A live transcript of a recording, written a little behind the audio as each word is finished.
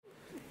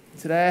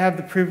Today I have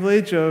the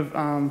privilege of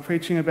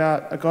preaching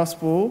about a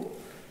gospel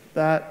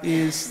that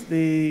is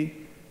the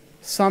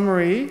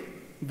summary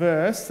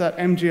verse that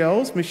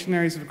MGLs,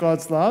 Missionaries of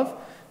God's Love,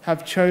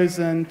 have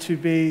chosen to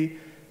be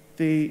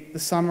the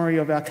summary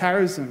of our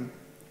charism.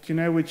 Do you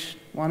know which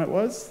one it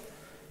was?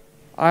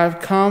 I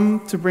have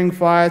come to bring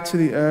fire to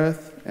the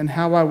earth, and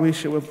how I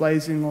wish it were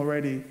blazing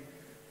already.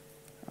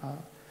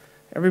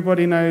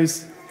 Everybody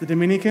knows the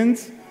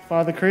Dominicans,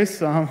 Father Chris.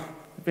 They've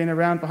been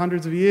around for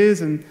hundreds of years,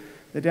 and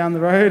they're down the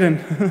road. And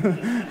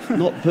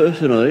not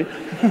personally.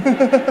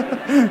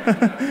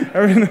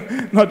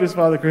 Not just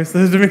Father Chris,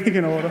 the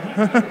Dominican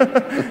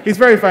order. He's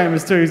very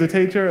famous too. He's a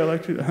teacher, a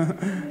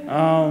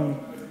lecturer.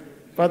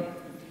 But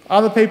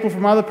other people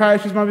from other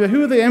parishes might be like,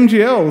 who are the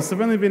MGLs? They've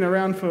only been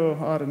around for,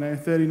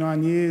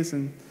 39 years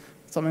and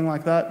something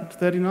like that.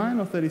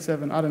 39 or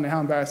 37? I don't know, how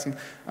embarrassing.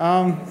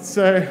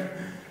 So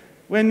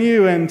we're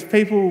new, and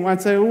people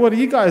might say, well, what are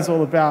you guys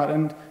all about?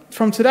 And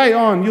from today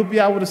on, you'll be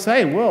able to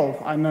say,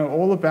 well, I know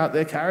all about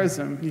their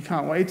charism. You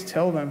can't wait to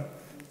tell them.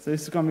 So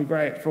this is going to be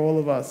great for all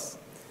of us.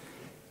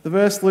 The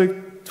verse,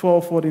 Luke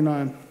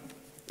 12:49.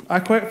 I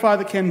quote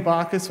Father Ken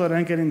Barker so I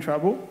don't get in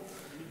trouble.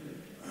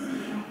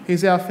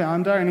 He's our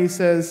founder, and he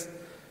says,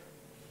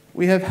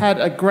 we have had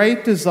a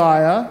great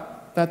desire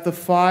that the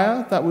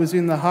fire that was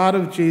in the heart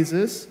of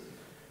Jesus,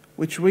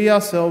 which we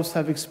ourselves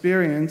have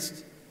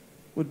experienced,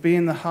 would be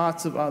in the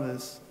hearts of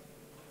others.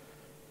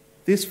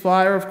 This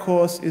fire, of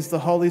course, is the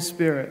Holy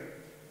Spirit.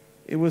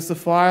 It was the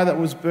fire that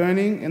was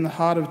burning in the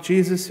heart of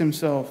Jesus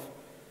himself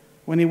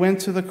when he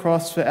went to the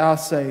cross for our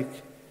sake.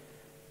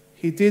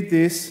 He did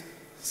this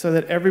so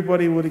that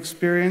everybody would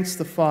experience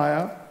the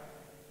fire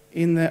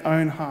in their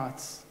own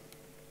hearts.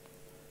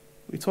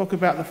 We talk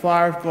about the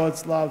fire of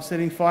God's love,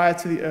 setting fire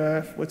to the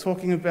earth. We're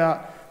talking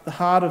about the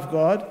heart of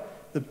God,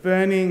 the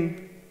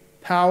burning,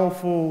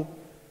 powerful,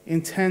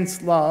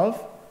 intense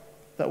love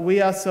that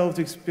we ourselves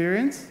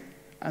experience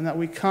and that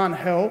we can't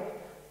help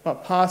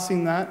but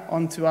passing that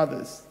on to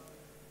others.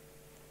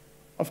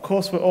 Of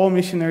course, we're all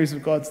missionaries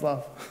of God's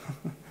love.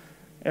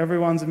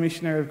 Everyone's a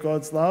missionary of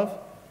God's love.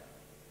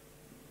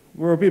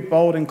 We're a bit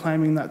bold in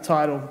claiming that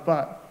title,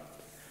 but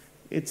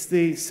it's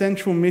the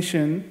central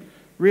mission,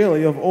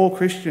 really, of all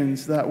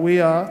Christians, that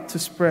we are to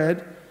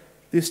spread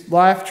this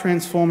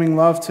life-transforming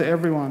love to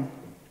everyone.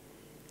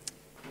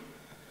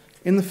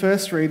 In the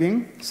first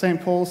reading, St.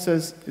 Paul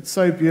says it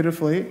so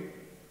beautifully.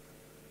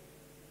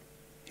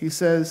 He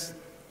says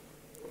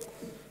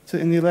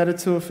in the letter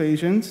to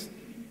Ephesians,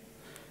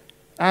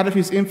 out of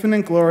his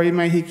infinite glory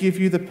may he give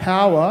you the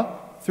power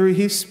through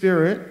his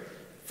Spirit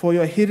for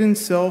your hidden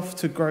self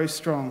to grow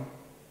strong.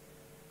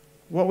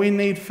 What we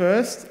need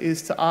first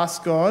is to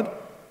ask God,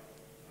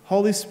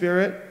 Holy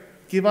Spirit,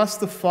 give us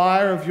the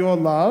fire of your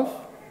love,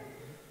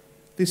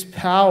 this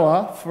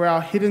power for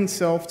our hidden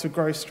self to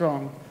grow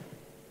strong,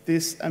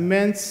 this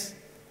immense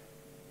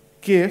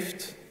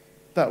gift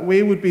that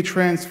we would be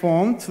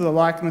transformed to the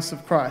likeness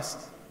of Christ,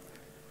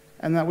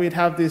 and that we'd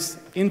have this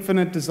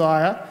infinite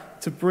desire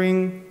to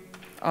bring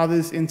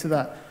others into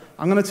that.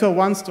 I'm going to tell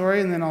one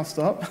story and then I'll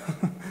stop.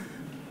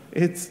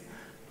 It's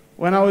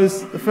when the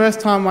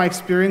first time I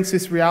experienced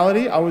this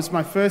reality, I was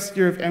my first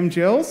year of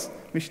MGLs,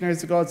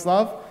 Missionaries of God's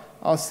Love.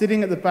 I was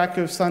sitting at the back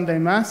of Sunday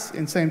Mass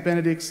in St.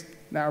 Benedict's,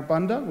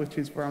 Narrabundah, which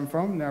is where I'm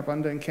from,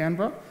 Narrabundah in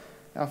Canberra,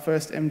 our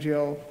first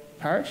MGL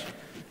parish.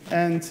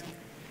 And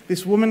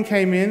this woman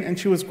came in and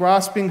she was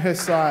grasping her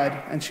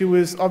side, and she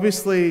was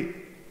obviously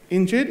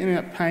injured and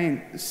in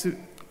pain,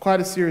 quite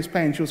a serious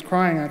pain. She was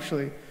crying,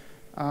 actually.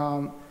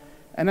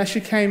 And as she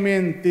came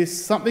in,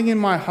 something in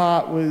my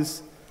heart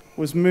was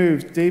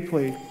moved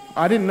deeply.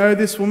 I didn't know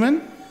this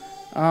woman.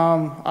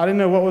 I didn't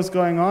know what was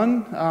going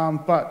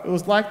on, but it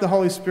was like the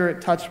Holy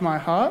Spirit touched my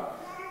heart,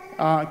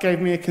 gave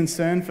me a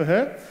concern for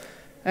her.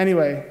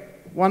 Anyway,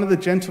 one of the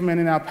gentlemen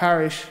in our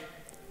parish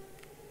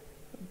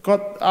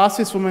asked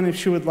this woman if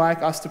she would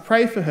like us to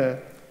pray for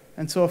her.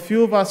 And so a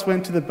few of us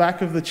went to the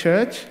back of the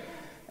church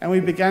and we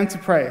began to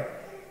pray.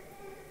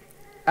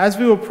 As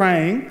we were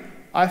praying,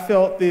 I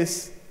felt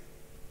this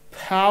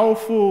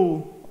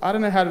powerful, I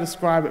don't know how to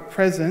describe it,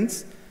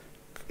 presence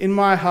in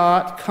my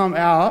heart come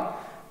out.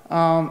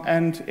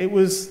 And it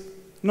was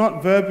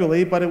not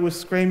verbally, but it was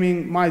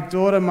screaming, my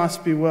daughter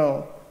must be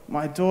well.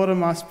 My daughter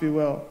must be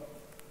well.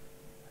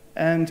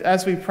 And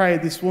as we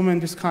prayed, this woman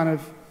just kind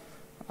of,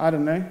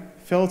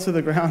 fell to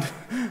the ground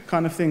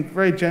kind of thing,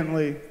 very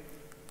gently.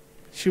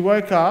 She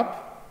woke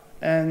up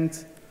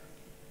and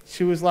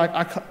she was like,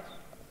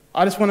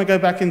 I just want to go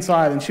back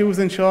inside. And she was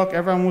in shock.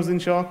 Everyone was in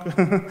shock.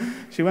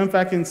 She went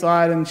back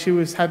inside and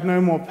had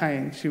no more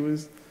pain. She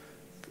was,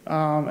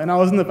 and I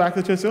was in the back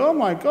of the church, oh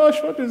my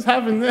gosh, what just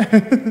happened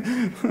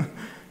there?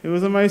 It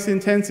was the most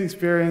intense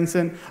experience.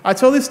 And I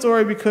tell this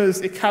story because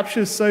it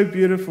captures so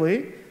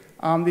beautifully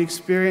the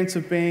experience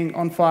of being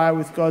on fire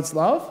with God's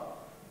love,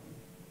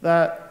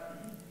 that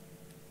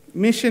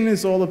mission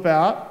is all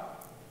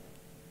about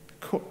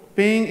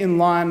being in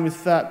line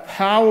with that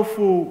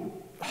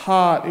powerful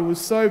heart. It was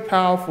so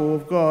powerful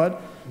of God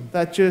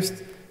that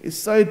just is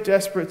so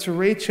desperate to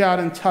reach out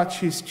and touch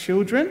his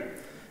children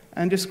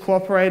and just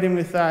cooperating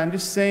with that and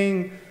just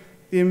seeing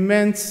the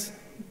immense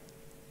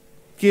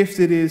gift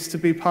it is to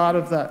be part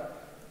of that.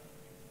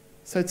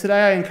 So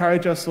today I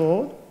encourage us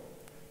all,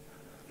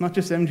 not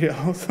just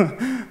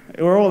MGLs,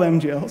 we're all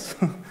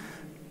MGLs,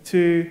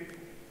 to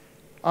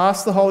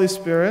ask the Holy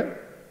Spirit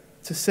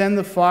to send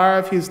the fire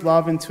of his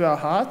love into our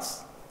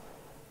hearts,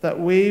 that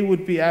we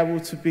would be able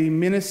to be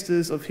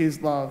ministers of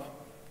his love,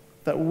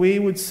 that we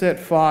would set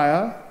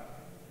fire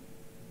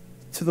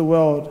to the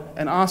world,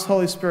 and ask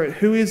Holy Spirit,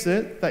 who is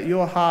it that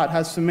your heart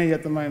has for me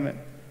at the moment?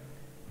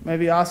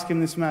 Maybe ask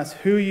him this Mass,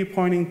 who are you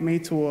pointing me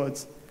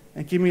towards?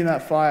 And give me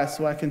that fire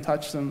so I can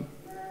touch them.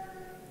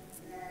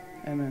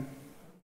 Amen.